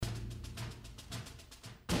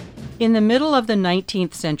In the middle of the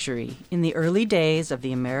 19th century, in the early days of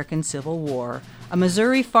the American Civil War, a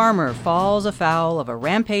Missouri farmer falls afoul of a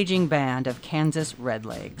rampaging band of Kansas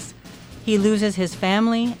redlegs. He loses his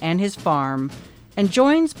family and his farm and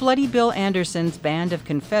joins Bloody Bill Anderson's band of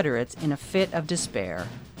Confederates in a fit of despair.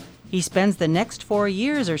 He spends the next 4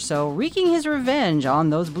 years or so wreaking his revenge on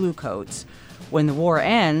those bluecoats. When the war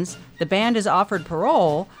ends, the band is offered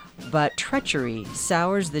parole, but treachery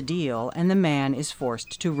sours the deal and the man is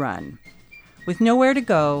forced to run. With nowhere to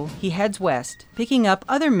go, he heads west, picking up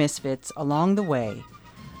other misfits along the way.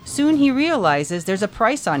 Soon he realizes there's a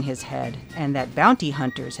price on his head and that bounty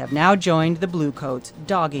hunters have now joined the bluecoats,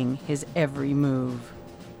 dogging his every move.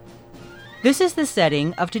 This is the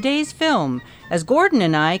setting of today's film, as Gordon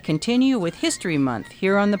and I continue with History Month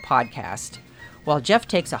here on the podcast. While Jeff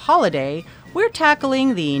takes a holiday, we're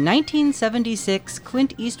tackling the 1976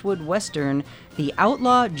 Clint Eastwood Western, The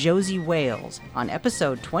Outlaw Josey Wales, on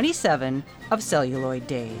episode 27 of Celluloid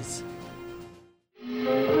Days.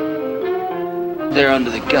 They're under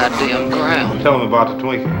the goddamn ground. Tell them about the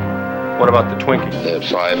Twinkie. What about the Twinkie? They had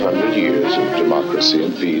 500 years of democracy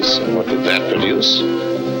and peace, and what did that produce?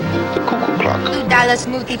 The cuckoo clock. $2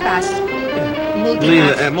 multi-pass.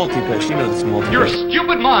 Multi-pass, you know this multi-pass. You're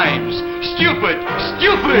stupid minds! Stupid!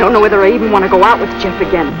 I don't know whether I even want to go out with Jeff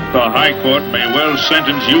again. The High Court may well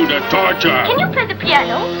sentence you to torture. Can you play the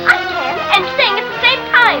piano? I can, and sing at the same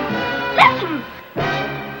time. Listen!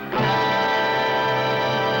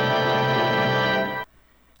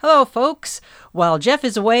 Hello, folks. While Jeff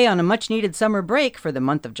is away on a much-needed summer break for the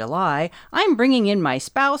month of July, I'm bringing in my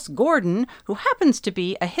spouse, Gordon, who happens to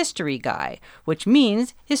be a history guy, which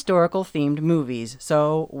means historical-themed movies.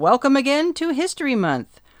 So, welcome again to History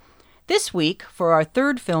Month. This week, for our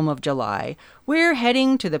third film of July, we're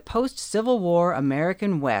heading to the post-Civil War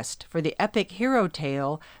American West for the epic hero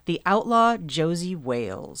tale, The Outlaw Josey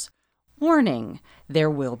Wales. Warning, there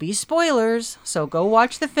will be spoilers, so go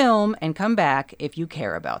watch the film and come back if you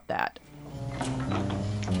care about that.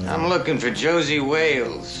 I'm looking for Josey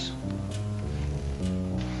Wales.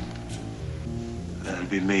 That'll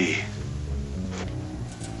be me.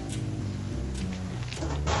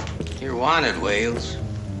 You're wanted, Wales.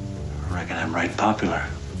 I reckon I'm right popular.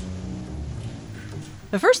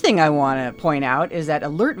 The first thing I want to point out is that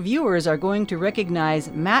alert viewers are going to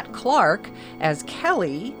recognize Matt Clark as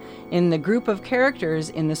Kelly in the group of characters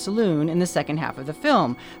in the saloon in the second half of the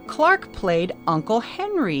film. Clark played Uncle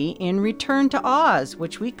Henry in Return to Oz,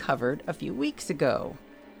 which we covered a few weeks ago.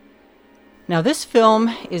 Now, this film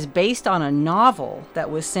is based on a novel that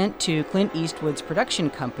was sent to Clint Eastwood's production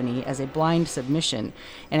company as a blind submission,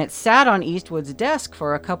 and it sat on Eastwood's desk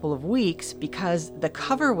for a couple of weeks because the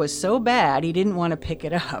cover was so bad he didn't want to pick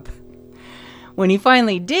it up. When he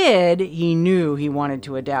finally did, he knew he wanted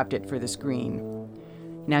to adapt it for the screen.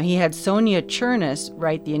 Now, he had Sonia Chernus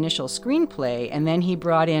write the initial screenplay, and then he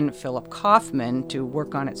brought in Philip Kaufman to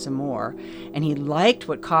work on it some more. And he liked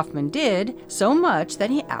what Kaufman did so much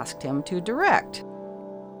that he asked him to direct.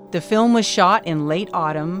 The film was shot in late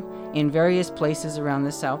autumn in various places around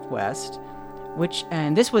the Southwest,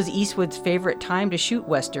 and this was Eastwood's favorite time to shoot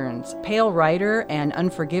Westerns. Pale Rider and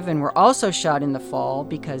Unforgiven were also shot in the fall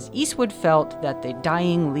because Eastwood felt that the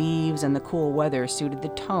dying leaves and the cool weather suited the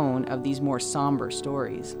tone of these more somber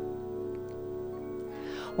stories.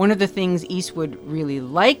 One of the things Eastwood really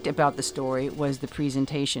liked about the story was the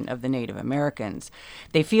presentation of the Native Americans.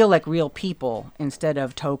 They feel like real people instead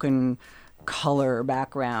of token color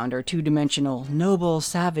background or two-dimensional noble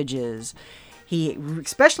savages. He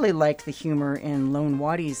especially liked the humor in Lone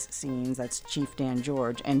Waddy's scenes, that's Chief Dan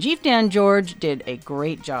George. And Chief Dan George did a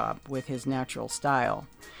great job with his natural style.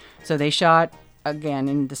 So they shot, again,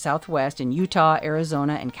 in the Southwest, in Utah,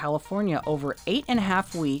 Arizona, and California over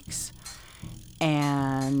 8.5 weeks.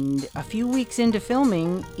 And a few weeks into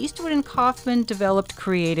filming, Eastwood and Kaufman developed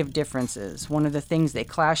creative differences. One of the things they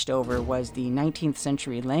clashed over was the 19th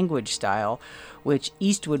century language style, which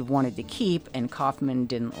Eastwood wanted to keep and Kaufman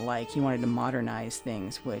didn't like. He wanted to modernize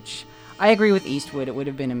things, which I agree with Eastwood, it would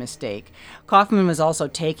have been a mistake. Kaufman was also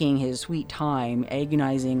taking his sweet time,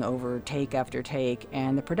 agonizing over take after take,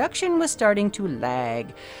 and the production was starting to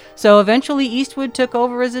lag. So eventually Eastwood took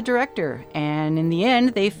over as a director, and in the end,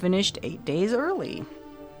 they finished 8 days early.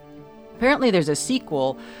 Apparently there's a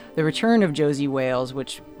sequel, The Return of Josey Wales,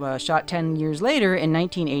 which shot 10 years later in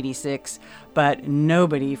 1986, but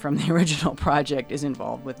nobody from the original project is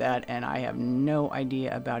involved with that, and I have no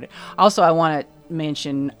idea about it. Also, I want to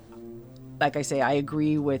mention, like I say, I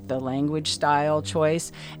agree with the language style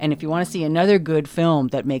choice, and if you want to see another good film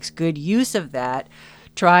that makes good use of that,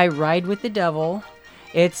 try Ride with the Devil.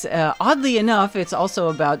 It's oddly enough, it's also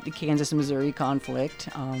about the Kansas-Missouri conflict,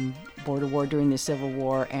 border war during the Civil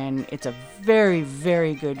War, and it's a very,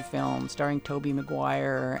 very good film starring Tobey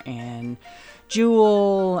Maguire and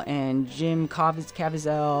Jewel and Jim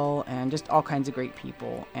Caviezel and just all kinds of great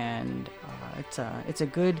people. And it's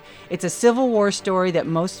a Civil War story that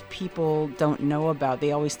most people don't know about.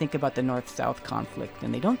 They always think about the North-South conflict,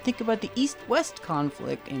 and they don't think about the East-West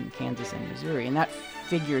conflict in Kansas and Missouri, and that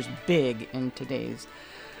figures big in today's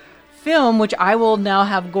film, which I will now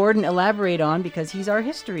have Gordon elaborate on because he's our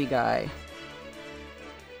history guy.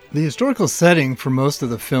 The historical setting for most of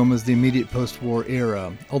the film is the immediate post-war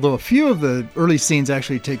era, although a few of the early scenes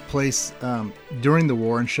actually take place during the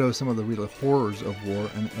war and show some of the real horrors of war,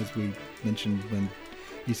 and as we mentioned, when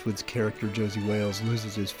Eastwood's character, Josey Wales,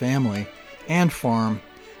 loses his family and farm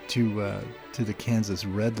to the Kansas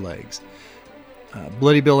Redlegs.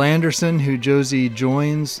 Bloody Bill Anderson, who Josey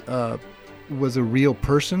joins, was a real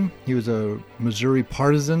person. He was a Missouri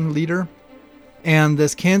partisan leader. And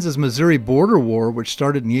this Kansas-Missouri border war, which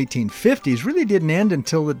started in the 1850s, really didn't end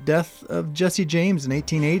until the death of Jesse James in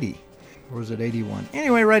 1880. Or was it 81?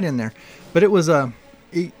 Anyway, right in there. But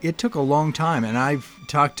it took a long time. And I've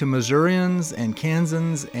talked to Missourians and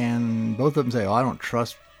Kansans, and both of them say, I don't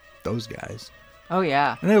trust those guys. Oh,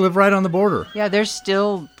 yeah. And they live right on the border. Yeah, there's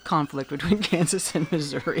still conflict between Kansas and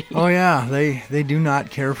Missouri. Oh, yeah. They do not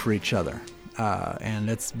care for each other. And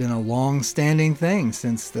it's been a long-standing thing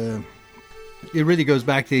since it really goes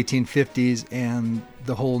back to the 1850s and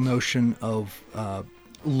the whole notion of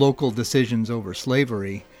local decisions over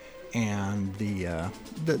slavery and the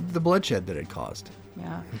bloodshed that it caused.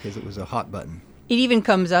 Yeah. Because it was a hot button. It even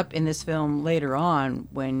comes up in this film later on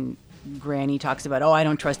when Granny talks about, I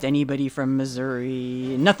don't trust anybody from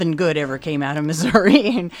Missouri. Nothing good ever came out of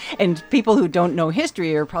Missouri. And people who don't know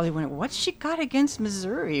history are probably wondering, what's she got against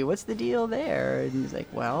Missouri? What's the deal there? And he's like,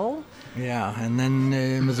 well... Yeah, and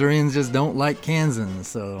then Missourians just don't like Kansans,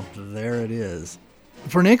 so there it is.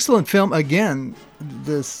 For an excellent film, again,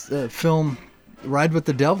 this film, Ride with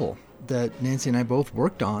the Devil, that Nancy and I both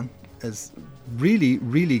worked on, is really,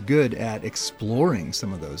 really good at exploring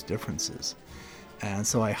some of those differences. And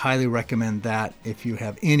so I highly recommend that if you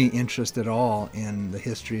have any interest at all in the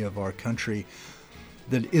history of our country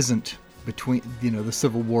that isn't between, the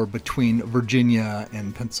Civil War between Virginia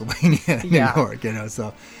and Pennsylvania and New York,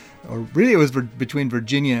 so, or really it was between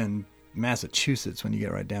Virginia and Massachusetts when you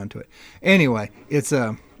get right down to it. Anyway, it's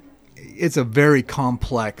a very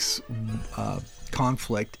complex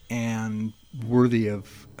conflict and worthy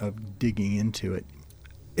of digging into it.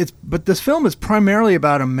 But this film is primarily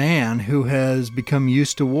about a man who has become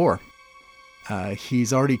used to war.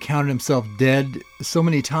 He's already counted himself dead so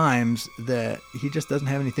many times that he just doesn't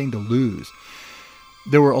have anything to lose.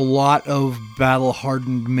 There were a lot of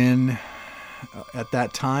battle-hardened men at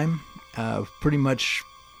that time. Pretty much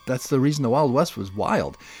that's the reason the Wild West was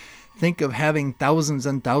wild. Think of having thousands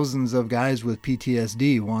and thousands of guys with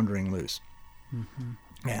PTSD wandering loose. Mm-hmm.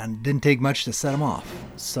 And didn't take much to set them off.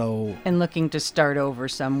 And looking to start over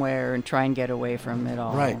somewhere and try and get away from it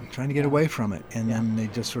all. Right, trying to get away from it. And then they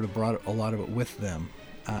just sort of brought a lot of it with them.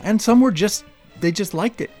 And some were they just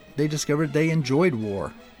liked it. They discovered they enjoyed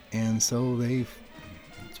war. And so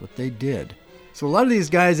that's what they did. So a lot of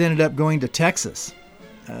these guys ended up going to Texas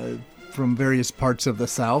from various parts of the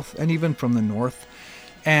South and even from the North.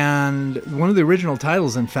 And one of the original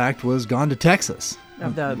titles, in fact, was Gone to Texas.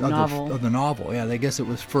 Of the novel. Of the novel, yeah. I guess it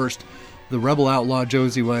was first The Rebel Outlaw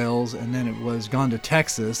Josey Wales, and then it was Gone to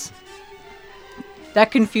Texas. That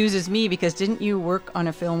confuses me because didn't you work on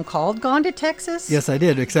a film called Gone to Texas? Yes, I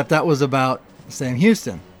did, except that was about Sam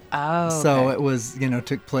Houston. Oh, okay. So it was,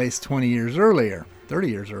 took place 20 years earlier, 30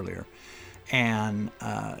 years earlier. And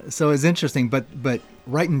so it's interesting, but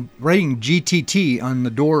writing GTT on the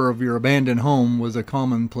door of your abandoned home was a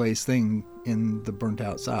commonplace thing in the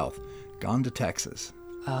burnt-out South. Gone to Texas.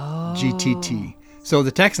 Oh. GTT. So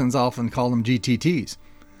the Texans often call them GTTs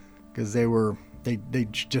because they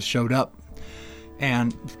just showed up.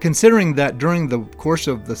 And considering that during the course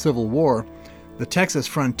of the Civil War, the Texas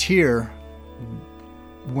frontier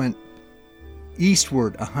went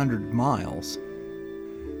eastward 100 miles,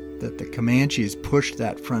 that the Comanches pushed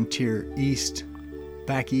that frontier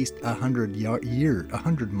back east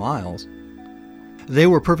 100 miles. They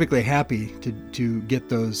were perfectly happy to get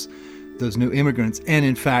those new immigrants. And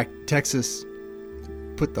in fact, Texas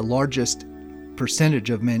put the largest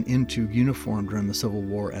percentage of men into uniform during the Civil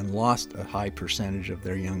War and lost a high percentage of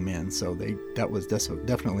their young men. So that was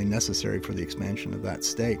definitely necessary for the expansion of that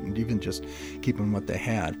state and even just keeping what they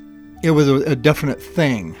had. It was a definite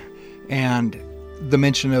thing. And the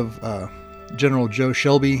mention of General Joe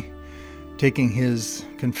Shelby taking his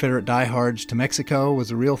Confederate diehards to Mexico was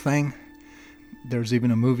a real thing. There's even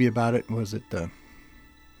a movie about it. Was it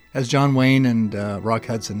has John Wayne and Rock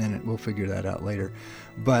Hudson in it? We'll figure that out later.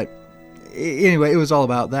 But anyway, it was all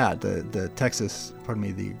about that. The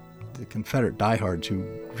Confederate diehards who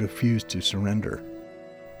refused to surrender.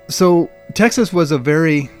 So Texas was a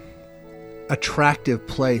very attractive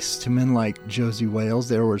place to men like Josey Wales.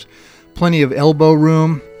 There was plenty of elbow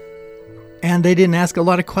room, and they didn't ask a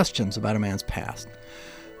lot of questions about a man's past.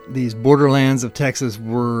 These borderlands of Texas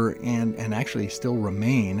were, and actually still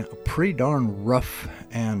remain, a pretty darn rough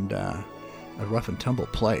and tumble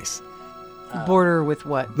place. Border with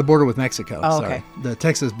what? The border with Mexico. Oh, sorry. okay. The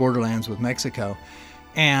Texas borderlands with Mexico.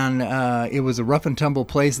 And it was a rough and tumble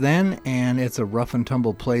place then, and it's a rough and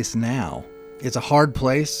tumble place now. It's a hard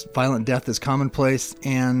place. Violent death is commonplace,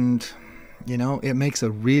 and, it makes a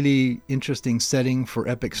really interesting setting for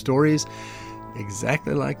epic stories,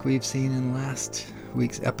 exactly like we've seen in last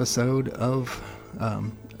week's episode of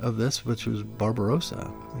this, which was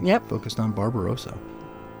Barbarossa. Yep. Focused on Barbarossa.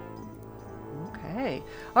 Okay.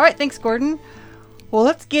 All right, thanks, Gordon. Well,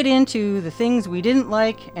 let's get into the things we didn't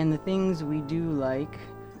like and the things we do like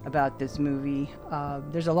about this movie.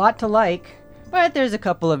 There's a lot to like, but there's a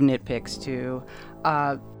couple of nitpicks, too.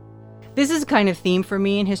 This is a kind of theme for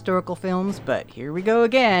me in historical films, but here we go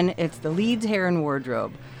again. It's the lead's hair and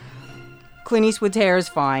wardrobe. Clint Eastwood's hair is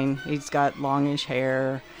fine. He's got longish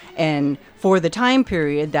hair. And for the time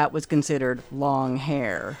period, that was considered long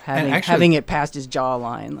hair, having it past his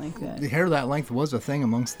jawline like that. The hair that length was a thing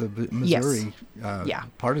amongst the Missouri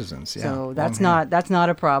partisans. Yeah, so that's not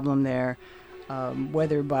a problem there,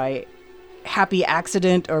 whether by happy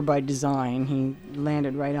accident or by design. He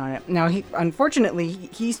landed right on it. Now, unfortunately,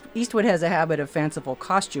 Eastwood has a habit of fanciful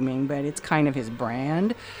costuming, but it's kind of his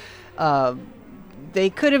brand. They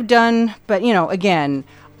could have done, but again,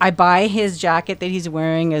 I buy his jacket that he's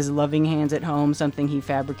wearing as Loving Hands at Home, something he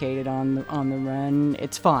fabricated on the run.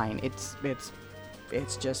 It's fine. It's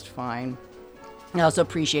just fine. I also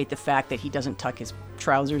appreciate the fact that he doesn't tuck his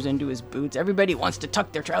trousers into his boots. Everybody wants to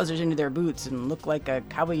tuck their trousers into their boots and look like a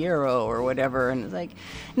caballero or whatever, and it's like,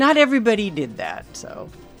 not everybody did that. So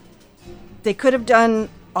they could have done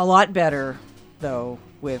a lot better, though,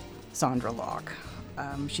 with Sandra Locke.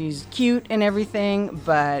 She's cute and everything,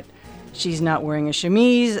 but she's not wearing a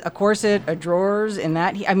chemise, a corset, a drawers, and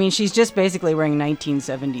that. She's just basically wearing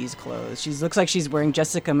 1970s clothes. She looks like she's wearing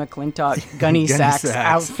Jessica McClintock Gunny Sacks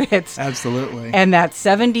outfits. Absolutely. And that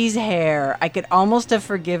 70s hair. I could almost have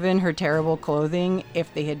forgiven her terrible clothing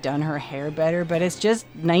if they had done her hair better, but it's just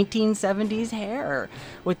 1970s hair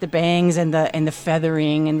with the bangs and the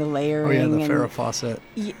feathering and the layering. Oh yeah, the Farrah Fawcett.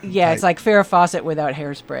 Yeah, it's like Farrah Fawcett without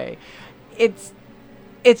hairspray.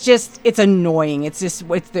 It's annoying. It's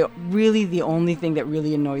the only thing that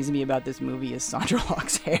really annoys me about this movie is Sandra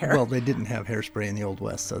Locke's hair. Well, they didn't have hairspray in the Old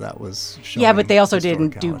West, so that was showing. Yeah, but they also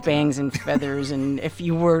didn't do bangs and feathers, and if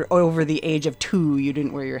you were over the age of 2, you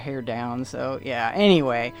didn't wear your hair down. So yeah.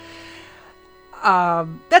 Anyway,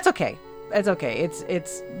 that's okay. That's okay.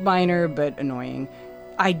 It's minor but annoying.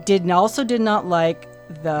 I did not like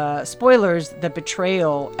the spoilers, the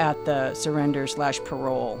betrayal at the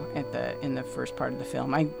surrender/parole in the first part of the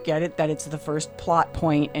film. I get it that it's the first plot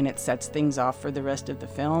point and it sets things off for the rest of the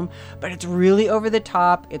film, but it's really over the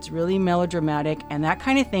top, it's really melodramatic, and that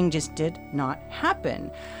kind of thing just did not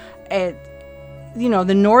happen.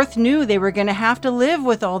 The North knew they were going to have to live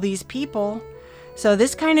with all these people. So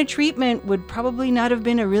this kind of treatment would probably not have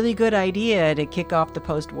been a really good idea to kick off the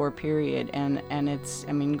post-war period. And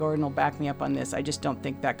Gordon will back me up on this. I just don't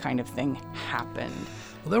think that kind of thing happened.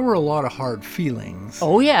 Well, there were a lot of hard feelings.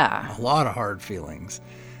 Oh, yeah. A lot of hard feelings.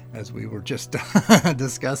 As we were just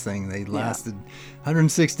discussing, they lasted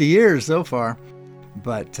 160 years so far.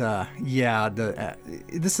 But,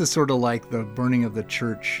 this is sort of like the burning of the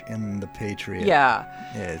church in The Patriot. Yeah.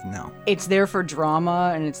 No. It's there for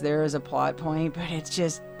drama, and it's there as a plot point, but it's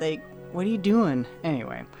just, like, what are you doing?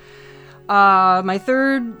 Anyway. My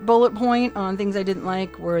third bullet point on things I didn't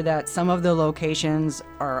like were that a lot of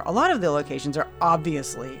the locations are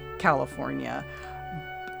obviously California,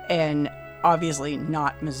 and obviously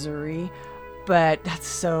not Missouri. But that's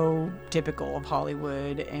so typical of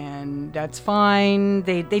Hollywood, and that's fine.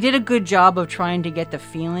 They did a good job of trying to get the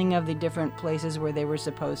feeling of the different places where they were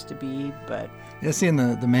supposed to be, but... Yeah, seeing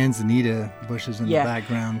the manzanita bushes in the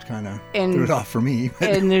background kind of threw it off for me.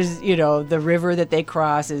 And there's, the river that they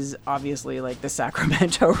cross is obviously like the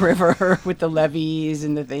Sacramento River with the levees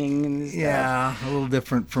and the thing and stuff. Yeah, a little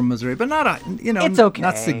different from Missouri, but not, it's okay.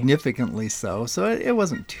 Not significantly so. So it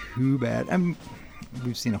wasn't too bad.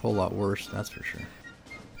 We've seen a whole lot worse, that's for sure.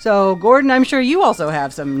 So, Gordon, I'm sure you also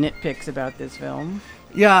have some nitpicks about this film.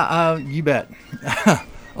 Yeah, you bet.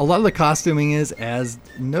 A lot of the costuming is, as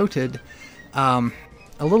noted, a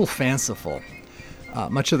little fanciful.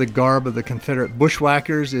 Much of the garb of the Confederate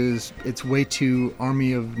bushwhackers it's way too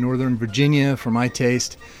Army of Northern Virginia for my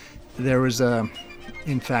taste. There was,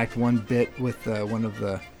 in fact, one bit with one of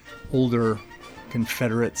the older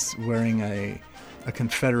Confederates wearing a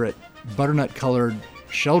Confederate butternut-colored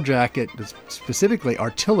shell jacket, specifically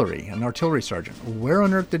artillery, an artillery sergeant. Where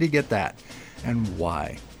on earth did he get that, and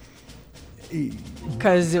why?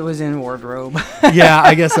 Because it was in wardrobe. Yeah,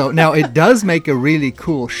 I guess so. Now, it does make a really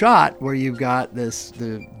cool shot where you've got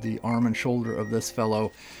the arm and shoulder of this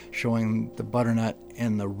fellow showing the butternut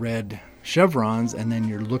and the red chevrons, and then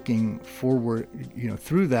you're looking forward,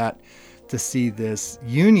 through that to see this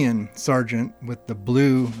Union sergeant with the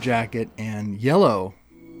blue jacket and yellow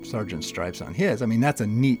sergeant stripes on his. I mean, that's a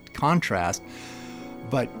neat contrast,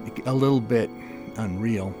 but a little bit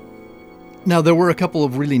unreal. Now, there were a couple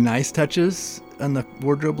of really nice touches on the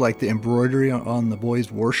wardrobe, like the embroidery on the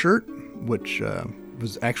boy's war shirt, which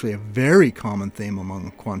was actually a very common theme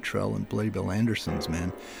among Quantrell and Bloody Bill Anderson's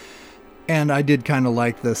men. And I did kind of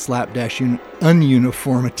like the slapdash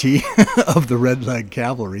ununiformity of the Red Leg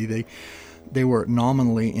Cavalry. They were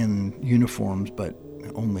nominally in uniforms, but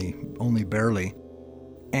only barely.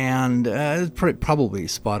 And probably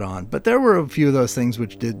spot on. But there were a few of those things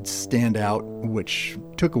which did stand out, which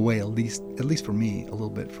took away, at least for me, a little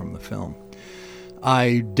bit from the film.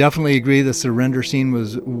 I definitely agree the surrender scene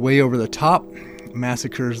was way over the top.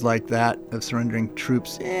 Massacres like that of surrendering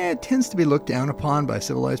troops, it tends to be looked down upon by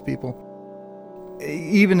civilized people.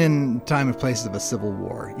 Even in time and places of a civil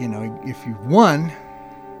war. If you've won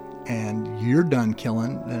and you're done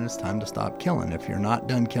killing, then it's time to stop killing. If you're not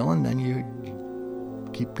done killing, then you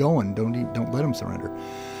keep going. Don't let them surrender.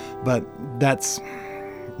 But that's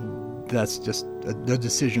just a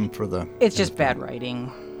decision for the... It's just bad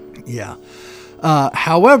writing. Yeah.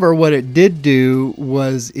 However, what it did do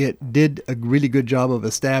was it did a really good job of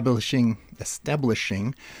establishing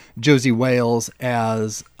Josey Wales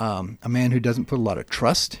as a man who doesn't put a lot of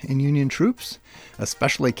trust in Union troops,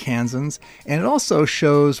 especially Kansans. And it also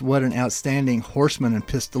shows what an outstanding horseman and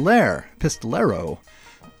pistolero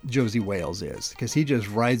Josey Wales is, because he just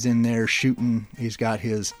rides in there shooting. He's got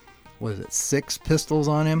his, 6 pistols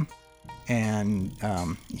on him, and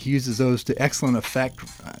he uses those to excellent effect.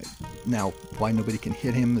 Now, why nobody can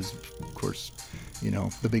hit him is, of course,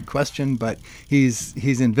 the big question, but he's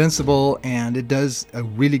invincible, and it does a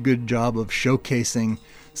really good job of showcasing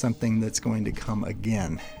something that's going to come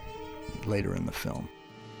again later in the film.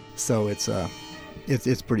 So it's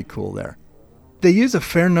pretty cool there. They use a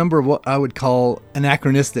fair number of what I would call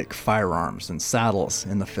anachronistic firearms and saddles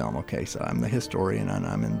in the film. Okay, so I'm the historian and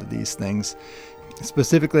I'm into these things.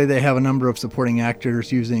 Specifically, they have a number of supporting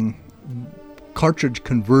actors using cartridge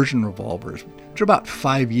conversion revolvers, which are about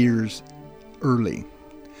 5 years early.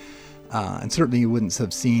 And certainly you wouldn't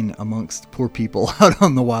have seen amongst poor people out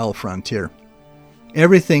on the wild frontier.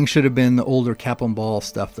 Everything should have been the older cap and ball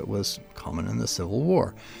stuff that was common in the Civil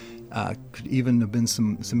War. Could even have been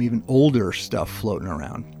some even older stuff floating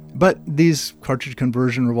around. But these cartridge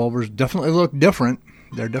conversion revolvers definitely look different.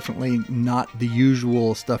 They're definitely not the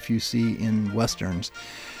usual stuff you see in Westerns.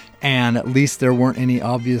 And at least there weren't any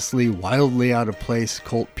obviously wildly out of place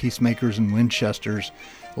Colt Peacemakers and Winchesters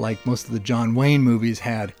like most of the John Wayne movies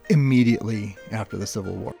had immediately after the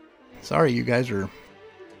Civil War. Sorry, you guys are,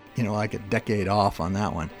 like a decade off on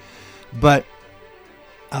that one. But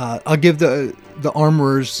I'll give the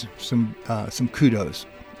armorers some kudos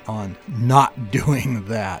on not doing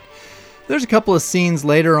that. There's a couple of scenes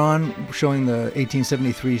later on showing the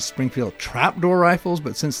 1873 Springfield trapdoor rifles,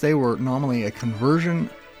 but since they were nominally a conversion,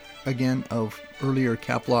 again, of earlier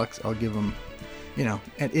caplocks, I'll give them, and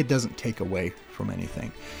it doesn't take away from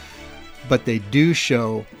anything. But they do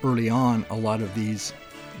show early on a lot of these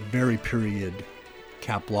very period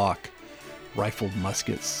caplock rifled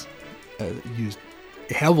muskets used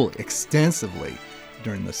extensively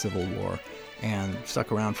during the Civil War and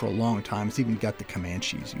stuck around for a long time. It's even got the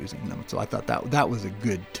Comanches using them. So I thought that was a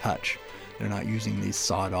good touch. They're not using these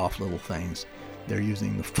sawed-off little things. They're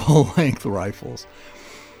using the full-length rifles.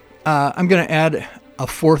 I'm going to add a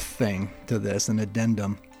fourth thing to this, an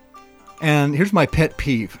addendum. And here's my pet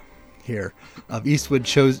peeve here of Eastwood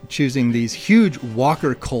choosing these huge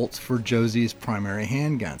Walker Colts for Josey's primary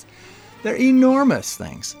handguns. They're enormous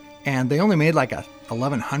things. And they only made like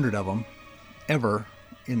 1,100 of them ever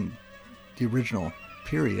in the original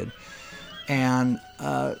period. And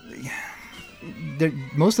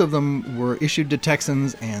most of them were issued to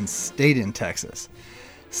Texans and stayed in Texas.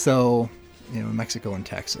 So Mexico and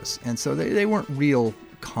Texas. And so they weren't real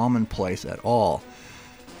commonplace at all.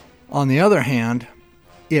 On the other hand,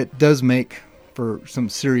 it does make for some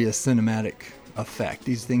serious cinematic effect.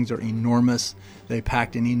 These things are enormous. They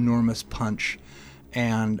packed an enormous punch,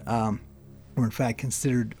 and were in fact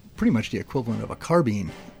considered pretty much the equivalent of a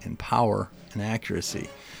carbine in power and accuracy.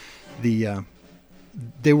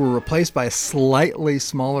 They were replaced by a slightly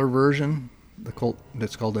smaller version, the Colt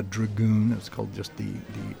that's called a Dragoon. It's called just the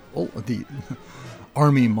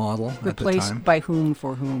Army model at the time. Replaced by whom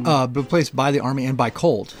for whom? Replaced by the Army and by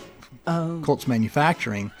Colt. Colt's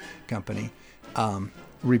manufacturing company.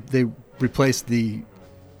 They replaced the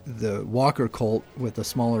Walker Colt with a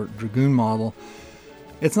smaller Dragoon model.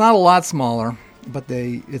 It's not a lot smaller, but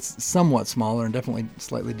it's somewhat smaller and definitely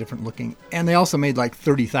slightly different looking. And they also made like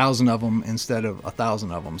 30,000 of them instead of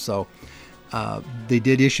 1,000 of them. So they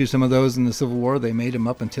did issue some of those in the Civil War. They made them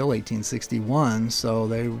up until 1861. So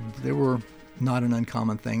they were not an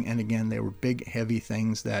uncommon thing. And again, they were big, heavy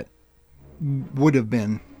things that would have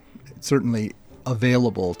been certainly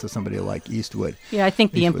available to somebody like Eastwood. Yeah, I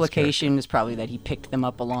think the Eastwood's implication character. is probably that he picked them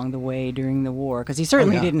up along the way during the war, because he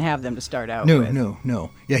certainly didn't have them to start out with.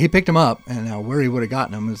 No. Yeah, he picked them up, and now where he would have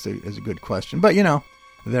gotten them is a good question. But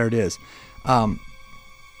there it is.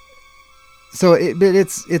 So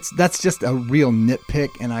that's just a real nitpick,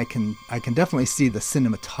 and I can definitely see the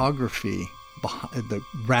cinematography, the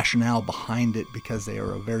rationale behind it, because they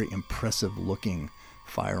are a very impressive looking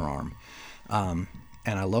firearm.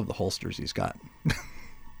 And I love the holsters he's got.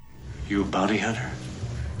 You a bounty hunter?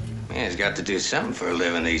 Yeah, he's got to do something for a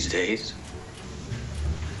living these days.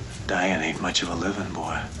 Dying ain't much of a living,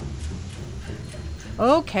 boy.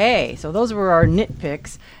 Okay, so those were our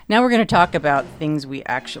nitpicks. Now we're going to talk about things we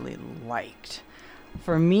actually liked.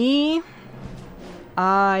 For me,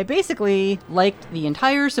 I basically liked the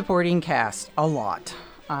entire supporting cast a lot.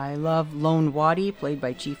 I love Lone Waddy, played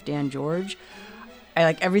by Chief Dan George. I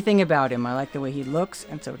like everything about him. I like the way he looks,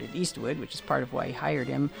 and so did Eastwood, which is part of why he hired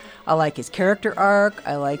him. I like his character arc.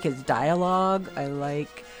 I like his dialogue. I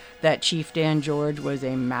like that Chief Dan George was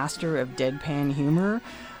a master of deadpan humor.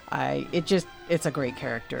 It's a great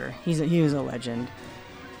character. He was a legend.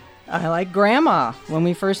 I like Grandma. When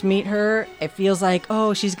we first meet her, it feels like,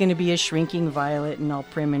 oh, she's going to be a shrinking Violet and all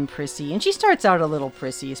prim and prissy. And she starts out a little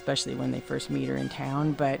prissy, especially when they first meet her in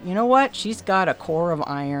town. But you know what? She's got a core of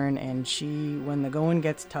iron, and when the going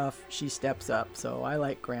gets tough, she steps up. So I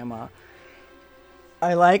like Grandma.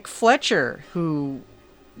 I like Fletcher, who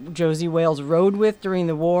Josey Wales rode with during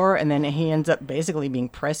the war, and then he ends up basically being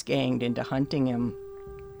press ganged into hunting him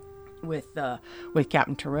with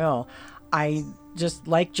Captain Terrell. I just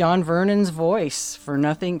like John Vernon's voice for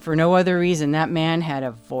no other reason. That man had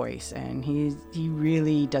a voice, and he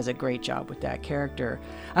really does a great job with that character.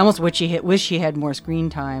 I almost wish he had more screen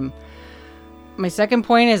time. My second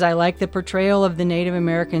point is I like the portrayal of the Native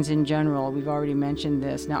Americans in general. We've already mentioned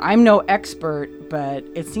this. Now, I'm no expert, but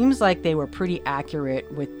it seems like they were pretty accurate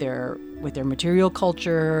with their material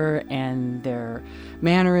culture and their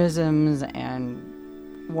mannerisms and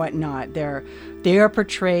whatnot. They are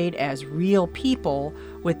portrayed as real people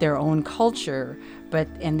with their own culture,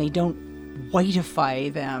 and they don't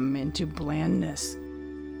whiteify them into blandness.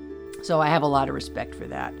 So I have a lot of respect for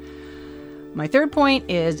that. My third point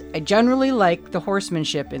is I generally like the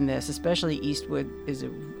horsemanship in this, especially Eastwood is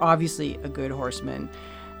obviously a good horseman.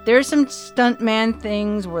 There's some stuntman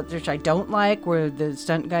things which I don't like, where the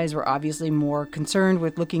stunt guys were obviously more concerned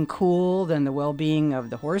with looking cool than the well-being of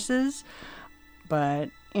the horses. But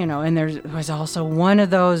and there was also one of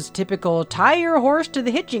those typical tie your horse to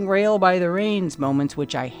the hitching rail by the reins moments,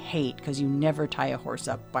 which I hate, because you never tie a horse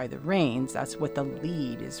up by the reins. That's what the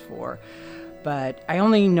lead is for. But I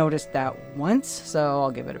only noticed that once, so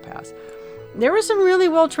I'll give it a pass. There were some really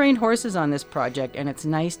well-trained horses on this project, and it's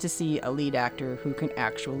nice to see a lead actor who can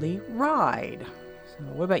actually ride. So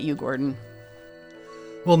what about you, Gordon?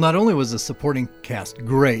 Well, not only was the supporting cast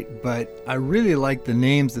great, but I really liked the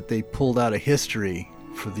names that they pulled out of history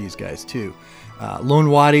for these guys too.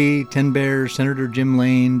 Lone Waddy, Ten Bears, Senator Jim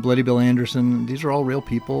Lane, Bloody Bill Anderson. These are all real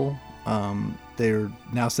people. They're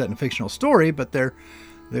now set in a fictional story, but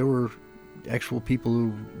they were actual people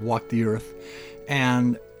who walked the earth.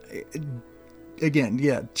 And again,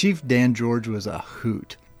 yeah, Chief Dan George was a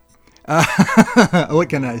hoot. What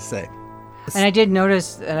can I say? And I did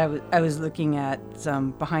notice that I was looking at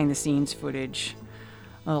some behind-the-scenes footage,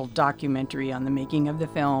 a little documentary on the making of the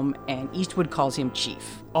film, and Eastwood calls him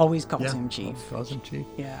Chief. Always calls him Chief. Calls him Chief.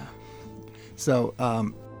 Yeah. So,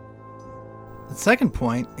 the second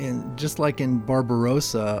point, just like in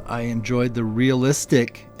Barbarossa, I enjoyed the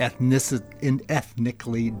realistic,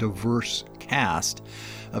 ethnically diverse cast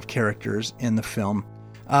of characters in the film,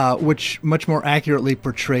 which much more accurately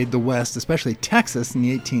portrayed the West, especially Texas, in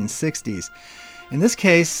the 1860s. In this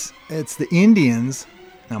case, it's the Indians.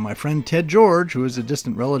 Now, my friend Ted George, who is a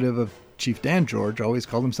distant relative of Chief Dan George, always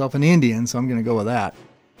called himself an Indian, so I'm going to go with that.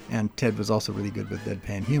 And Ted was also really good with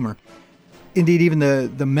deadpan humor. Indeed, even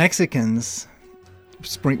the Mexicans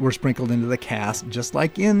were sprinkled into the cast, just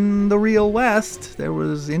like in the real West. There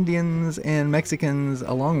was Indians and Mexicans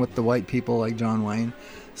along with the white people like John Wayne.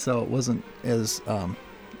 So it wasn't as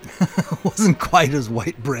wasn't quite as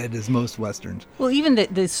white bread as most Westerns. Well, even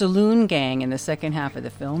the saloon gang in the second half of the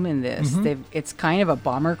film in this, it's kind of a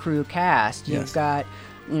bomber crew cast. Yes. You've got,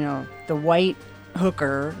 the white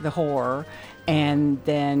hooker, the whore, and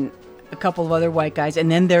then a couple of other white guys,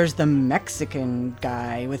 and then there's the Mexican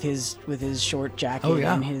guy with his short jacket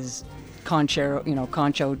and his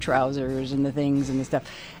concho trousers and the things and the stuff,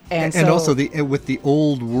 and also with the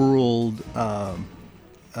old world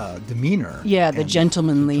demeanor. Yeah, the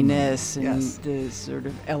gentlemanliness and yes. the sort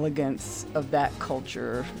of elegance of that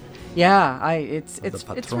culture. Yeah, it's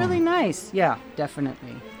really nice. Yeah,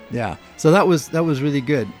 definitely. Yeah, so that was really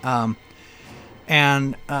good.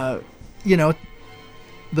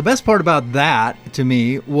 The best part about that, to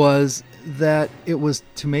me, was that it was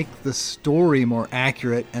to make the story more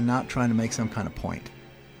accurate and not trying to make some kind of point.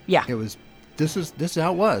 Yeah. It was, this is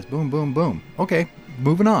how it was. Boom, boom, boom. Okay,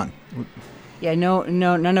 moving on. Yeah, no,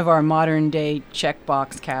 none of our modern day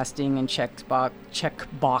checkbox casting and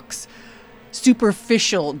checkbox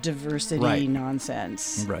superficial diversity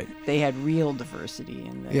nonsense. Right. They had real diversity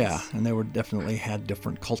in this. Yeah, and they were definitely had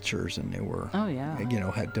different cultures, and they were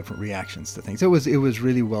had different reactions to things. It was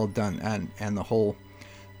really well done, and the whole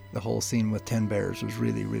scene with 10 bears was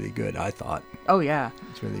really, really good, I thought. Oh yeah.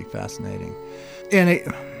 It's really fascinating. And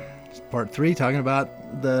part 3, talking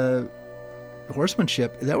about the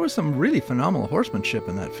horsemanship. There was some really phenomenal horsemanship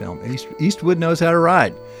in that film. Eastwood knows how to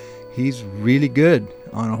ride. He's really good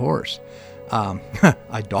on a horse.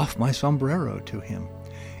 I doff my sombrero to him.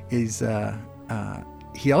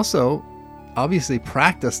 He also obviously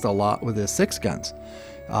practiced a lot with his 6 guns.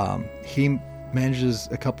 He manages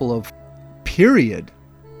a couple of period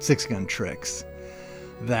 6-gun tricks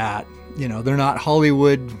that, they're not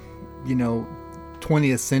Hollywood,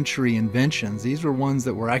 20th century inventions. These were ones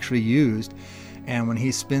that were actually used. And when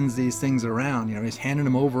he spins these things around, he's handing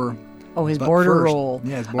them over. Oh, his border roll.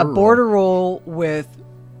 Yeah, his border roll with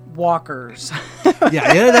walkers.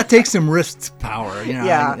 yeah, that takes some wrist power.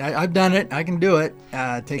 Yeah. I've done it. I can do it.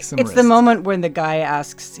 It takes some It's wrist. the moment when the guy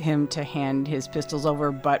asks him to hand his pistols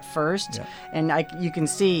over butt first, and you can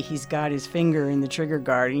see he's got his finger in the trigger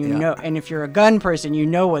guard, and and if you're a gun person, you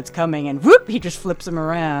know what's coming, and whoop, he just flips them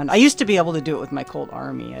around. I used to be able to do it with my Colt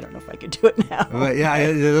Army. I don't know if I could do it now. But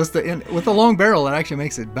with the long barrel, it actually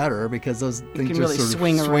makes it better because those things just really sort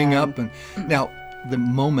of swing up. And now the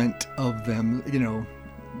moment of them,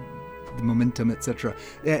 the momentum, etc.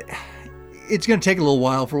 It's going to take a little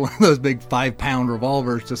while for one of those big 5-pound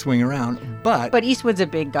revolvers to swing around, but Eastwood's a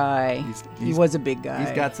big guy. He was a big guy.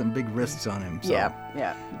 He's got some big wrists on him. So.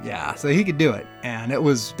 Yeah. So he could do it, and that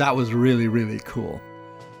was really, really cool.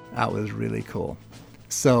 That was really cool.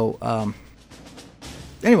 So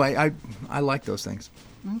anyway, I like those things.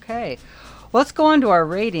 Okay, let's go on to our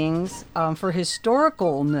ratings. For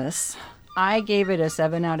historicalness, I gave it a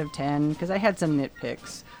 7 out of 10 because I had some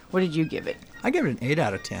nitpicks. What did you give it? I gave it an 8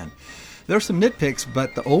 out of 10. There are some nitpicks,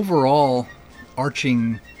 but the overall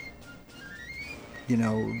arching,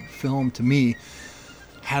 film to me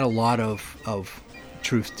had a lot of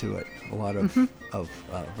truth to it, a lot of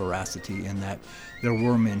veracity in that there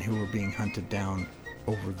were men who were being hunted down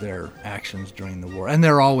over their actions during the war, and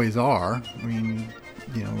there always are. I mean,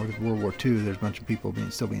 with World War II, there's a bunch of people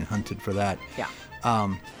still being hunted for that. Yeah.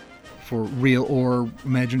 For real, or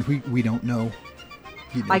imagine we don't know.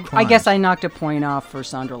 I guess I knocked a point off for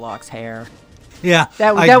Sandra Locke's hair. Yeah,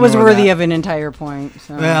 that was worthy of an entire point.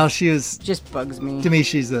 So well, she is just bugs me. To me,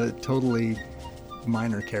 she's a totally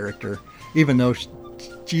minor character, even though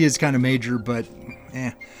she is kind of major. But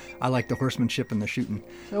I like the horsemanship and the shooting.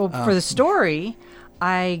 So for the story,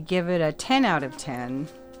 I give it a 10 out of 10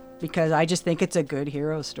 because I just think it's a good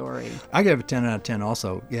hero story. I give it a 10 out of 10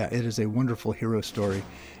 also. Yeah, it is a wonderful hero story,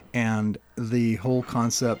 and the whole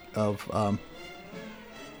concept of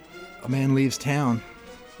a man leaves town,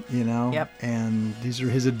 and these are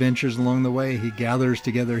his adventures along the way. He gathers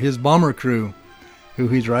together his bomber crew who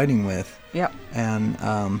he's riding with. Yep.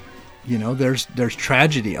 And, there's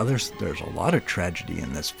tragedy. There's a lot of tragedy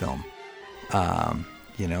in this film.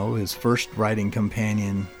 His first riding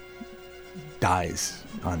companion dies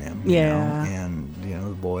on him. And,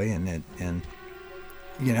 the boy, and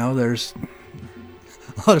there's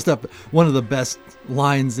a lot of stuff. One of the best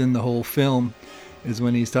lines in the whole film is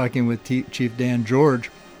when he's talking with Chief Dan George.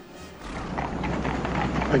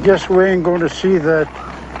 I guess we ain't going to see that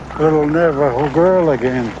little Navajo girl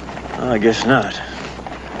again. I guess not.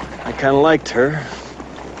 I kind of liked her.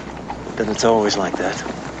 But then it's always like that.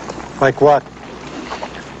 Like what?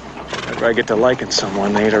 After I get to liking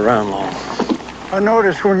someone, they ain't around long. I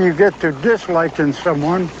notice when you get to disliking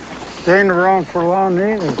someone, they ain't around for long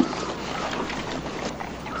either.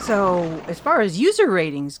 So, as far as user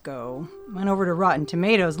ratings go, went over to Rotten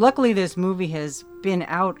Tomatoes. Luckily, this movie has been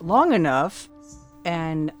out long enough,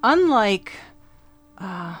 and unlike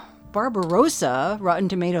Barbarossa, Rotten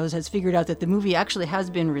Tomatoes has figured out that the movie actually has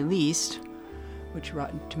been released, which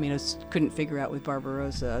Rotten Tomatoes couldn't figure out with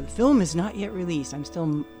Barbarossa. The film is not yet released. I'm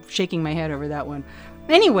still shaking my head over that one.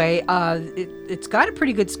 Anyway, it's got a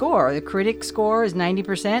pretty good score. The critic score is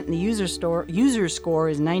 90%, and the user score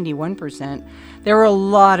is 91%. There are a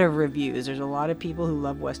lot of reviews. There's a lot of people who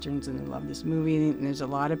love Westerns and they love this movie, and there's a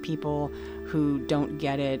lot of people who don't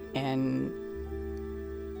get it and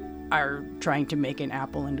are trying to make an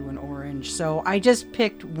apple into an orange. So I just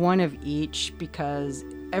picked one of each because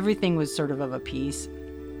everything was sort of a piece.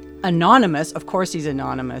 Anonymous, of course he's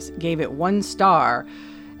anonymous, gave it 1 star,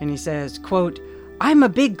 and he says, quote, "I'm a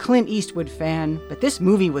big Clint Eastwood fan, but this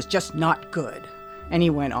movie was just not good." And he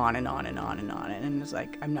went on and on and on and on, and it was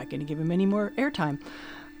like, I'm not going to give him any more airtime.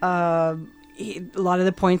 A lot of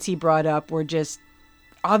the points he brought up were just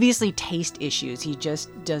obviously taste issues. He just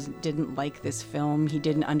didn't like this film. He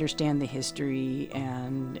didn't understand the history,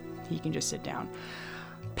 and he can just sit down.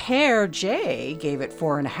 Pear J gave it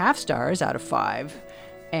 4.5 stars out of 5,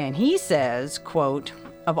 and he says, quote,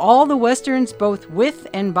 "Of all the Westerns, both with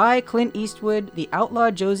and by Clint Eastwood, the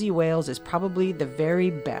Outlaw Josey Wales is probably the very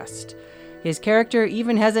best. His character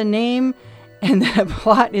even has a name, and the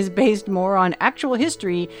plot is based more on actual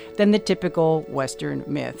history than the typical Western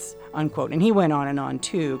myths," unquote. And he went on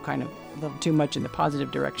too, kind of a little too much in the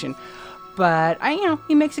positive direction. But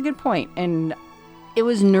he makes a good point. And it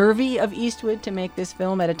was nervy of Eastwood to make this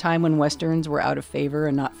film at a time when Westerns were out of favor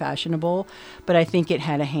and not fashionable, but I think it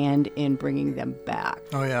had a hand in bringing them back.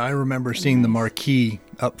 Oh yeah, I remember seeing the marquee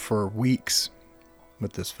up for weeks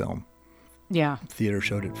with this film. Yeah. Theater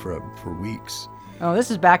showed it for weeks. Oh,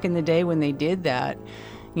 this is back in the day when they did that.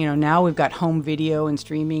 Now we've got home video and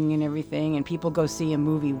streaming and everything, and people go see a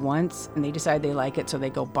movie once and they decide they like it, so they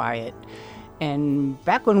go buy it. And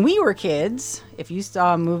back when we were kids, if you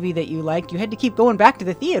saw a movie that you liked, you had to keep going back to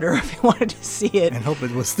the theater if you wanted to see it. And hope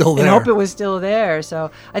it was still there.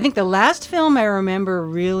 So I think the last film I remember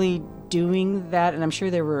really doing that, and I'm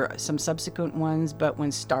sure there were some subsequent ones, but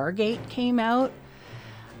when Stargate came out,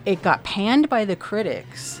 it got panned by the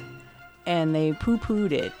critics, and they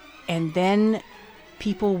poo-pooed it. And then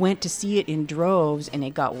people went to see it in droves, and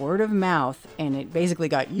it got word of mouth, and it basically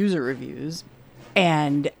got user reviews.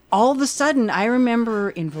 And all of a sudden, I remember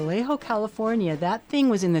in Vallejo, California, that thing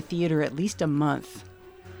was in the theater at least a month.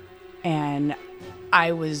 And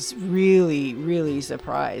I was really, really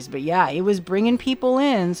surprised. But yeah, it was bringing people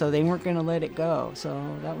in, so they weren't going to let it go. So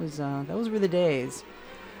those were the days.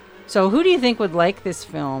 So who do you think would like this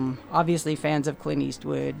film? Obviously fans of Clint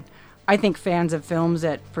Eastwood. I think fans of films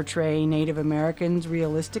that portray Native Americans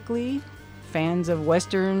realistically. Fans of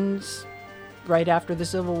Westerns right after the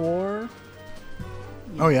Civil War.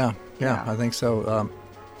 Oh, yeah, I think so.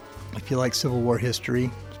 If you like Civil War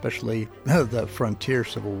history, especially the frontier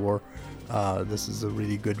Civil War, this is a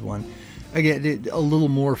really good one. Again, a little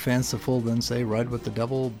more fanciful than, say, Ride with the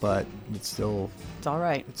Devil, but it's all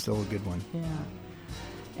right. It's still a good one. Yeah.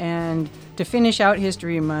 And to finish out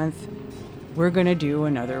History Month, we're going to do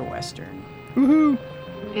another Western. Woohoo!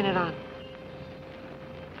 Pin it on.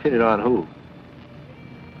 Pin it on who?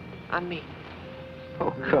 On me.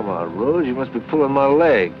 Oh, come on, Rose. You must be pulling my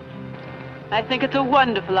leg. I think it's a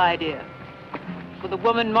wonderful idea. With a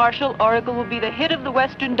woman marshal, Oracle will be the hit of the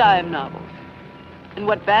Western dime novels. And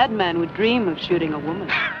what bad man would dream of shooting a woman?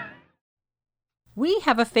 We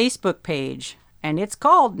have a Facebook page, and it's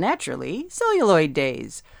called, naturally, Celluloid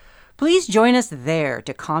Days. Please join us there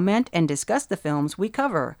to comment and discuss the films we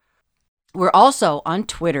cover. We're also on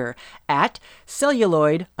Twitter at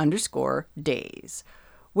celluloid_days.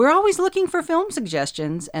 We're always looking for film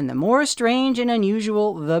suggestions, and the more strange and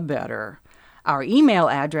unusual, the better. Our email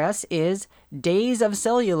address is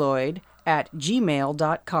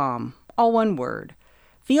daysofcelluloid@gmail.com, all one word.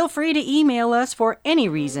 Feel free to email us for any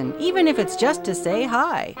reason, even if it's just to say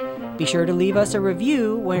hi. Be sure to leave us a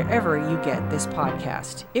review wherever you get this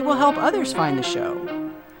podcast. It will help others find the show.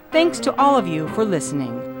 Thanks to all of you for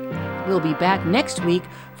listening. We'll be back next week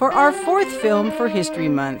for our 4th film for History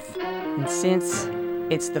Month. And since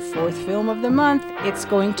it's the fourth film of the month, it's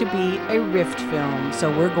going to be a Rift film. So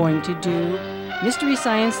we're going to do Mystery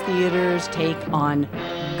Science Theater's take on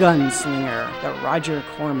Gunslinger, the Roger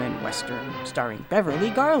Corman Western starring Beverly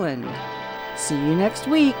Garland. See you next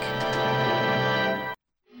week.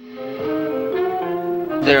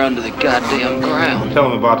 They're under the goddamn ground. Tell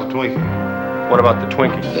them about the Twinkie. What about the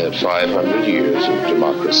Twinkie? They had 500 years of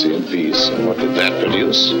democracy and peace, and what did that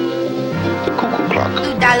produce? The cuckoo clock.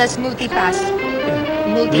 $2 multipass.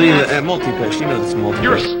 Multipass, you know this multipass.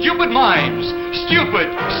 You're stupid mimes. Stupid.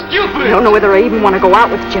 I don't know whether I even want to go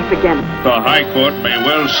out with Jeff again. The High Court may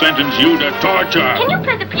well sentence you to torture. Can you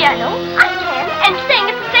play the piano? I